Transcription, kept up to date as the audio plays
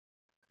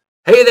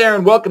Hey there,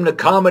 and welcome to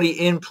Comedy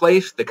in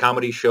Place, the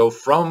comedy show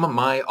from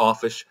my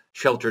office,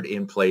 sheltered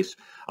in place.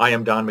 I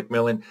am Don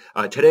McMillan.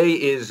 Today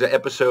is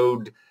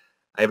episode.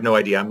 I have no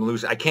idea. I'm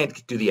losing. I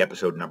can't do the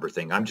episode number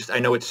thing. I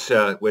know it's. Wait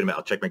a minute.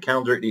 I'll check my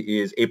calendar. It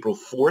is April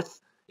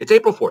 4th. It's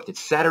April 4th. It's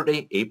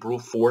Saturday, April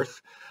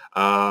 4th.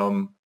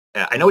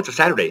 I know it's a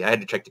Saturday. I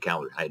had to check the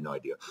calendar. I had no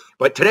idea.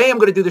 But today I'm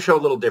going to do the show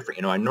a little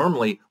different. I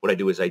normally what I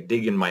do is I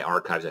dig in my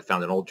archives. I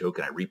found an old joke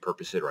and I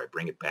repurpose it or I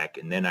bring it back.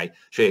 And then I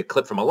show you a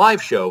clip from a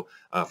live show,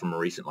 from a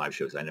recent live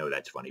shows. I know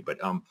that's funny. But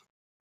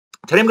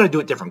today I'm going to do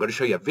it different. I'm going to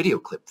show you a video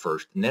clip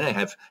first. And then I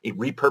have a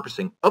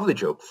repurposing of the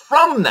joke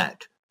from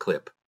that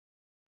clip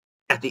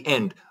at the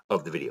end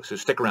of the video. So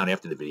stick around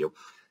after the video.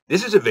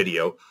 This is a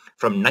video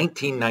from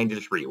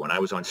 1993 when I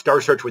was on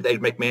Star Search with Ed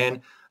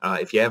McMahon.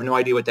 If you have no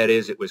idea what that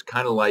is, it was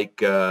kind of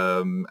like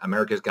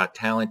America's Got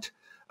Talent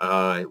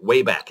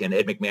way back, and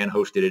Ed McMahon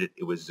hosted it.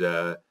 It was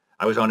I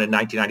was on in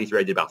 1993.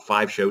 I did about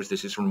 5 shows.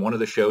 This is from one of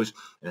the shows,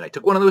 and I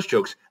took one of those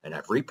jokes and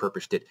I've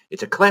repurposed it.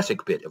 It's a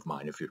classic bit of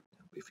mine, if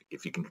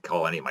you can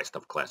call any of my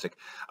stuff classic.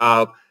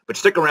 But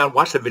stick around,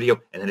 watch the video,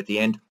 and then at the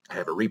end, I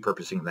have a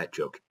repurposing of that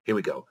joke. Here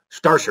we go.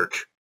 Star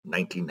Search,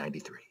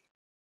 1993.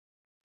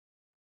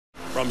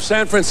 From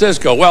San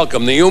Francisco,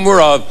 welcome the humor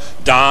of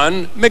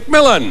Don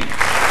McMillan.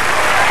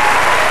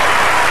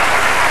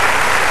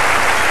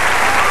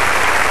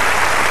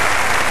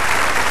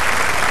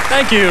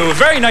 Thank you.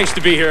 Very nice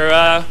to be here.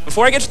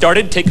 Before I get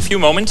started, take a few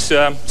moments,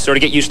 sort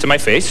of get used to my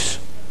face.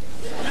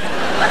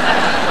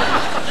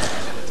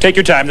 Take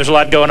your time. There's a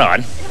lot going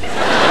on.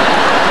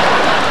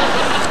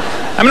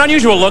 I'm an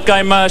unusual look.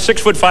 I'm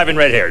 6'5" and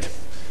red-haired.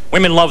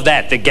 Women love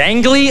that. The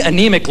gangly,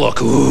 anemic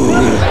look. Ooh.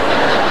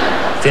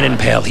 Thin and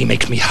pale, he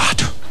makes me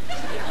hot.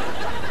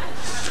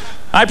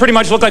 I pretty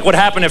much look like what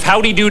happened if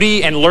Howdy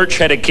Doody and Lurch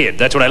had a kid.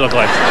 That's what I look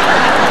like.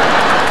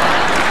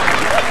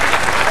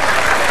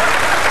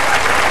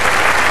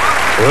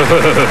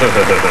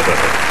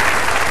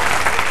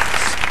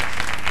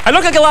 I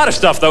look like a lot of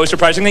stuff, though,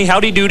 surprisingly.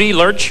 Howdy Doody,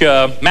 Lurch,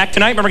 Mac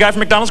Tonight. Remember a guy from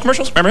McDonald's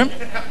commercials? Remember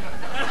him?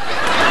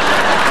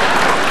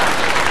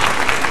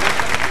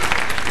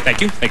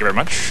 Thank you. Thank you very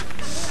much.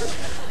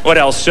 What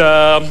else?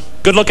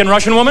 Good-looking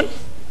Russian woman?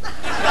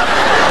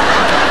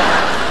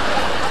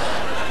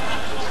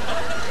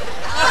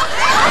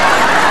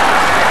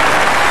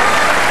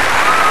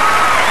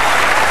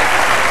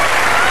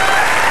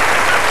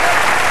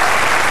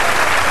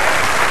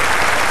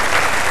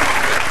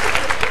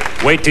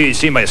 Wait till you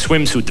see my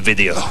swimsuit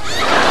video.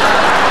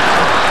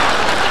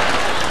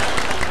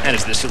 That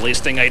is the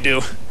silliest thing I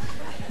do.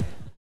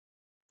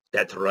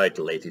 That's right,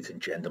 ladies and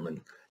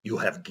gentlemen. You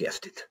have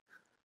guessed it.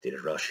 The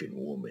Russian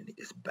woman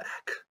is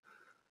back.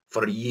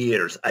 For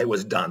years, I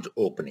was Don's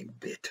opening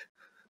bit.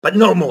 But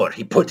no more.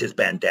 He put his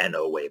bandana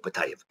away, but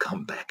I have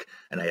come back,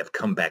 and I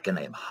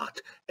am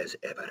hot as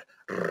ever.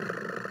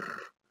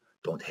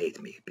 Don't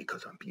hate me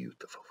because I'm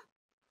beautiful.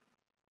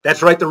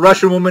 That's right, the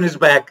Russian woman is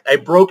back. I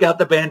broke out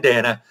the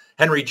bandana.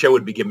 Henry Cho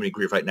would be giving me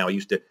grief right now. I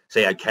used to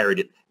say I carried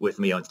it with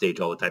me on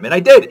stage all the time. And I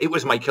did. It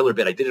was my killer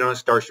bit. I did it on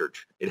Star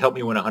Search. It helped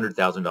me win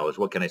 $100,000.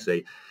 What can I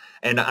say?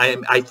 And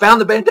I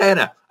found the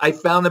bandana. I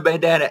found the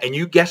bandana. And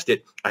you guessed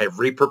it. I have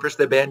repurposed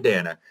the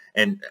bandana.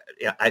 And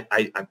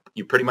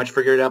you pretty much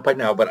figured it out by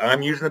now. But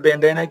I'm using the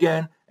bandana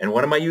again. And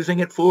what am I using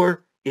it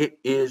for? It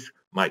is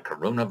my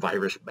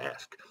coronavirus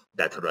mask.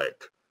 That's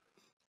right.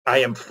 I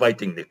am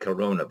fighting the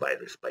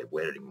coronavirus by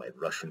wearing my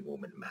Russian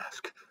woman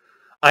mask.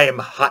 I am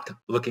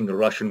hot-looking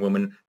Russian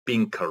woman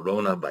being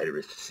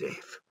coronavirus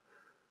safe.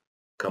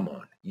 Come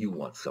on, you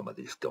want some of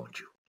this, don't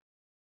you?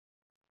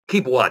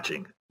 Keep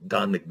watching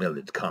Don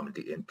McMillan's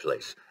Comedy in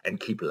Place and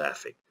keep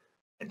laughing.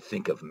 And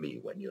think of me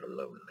when you're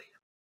lonely.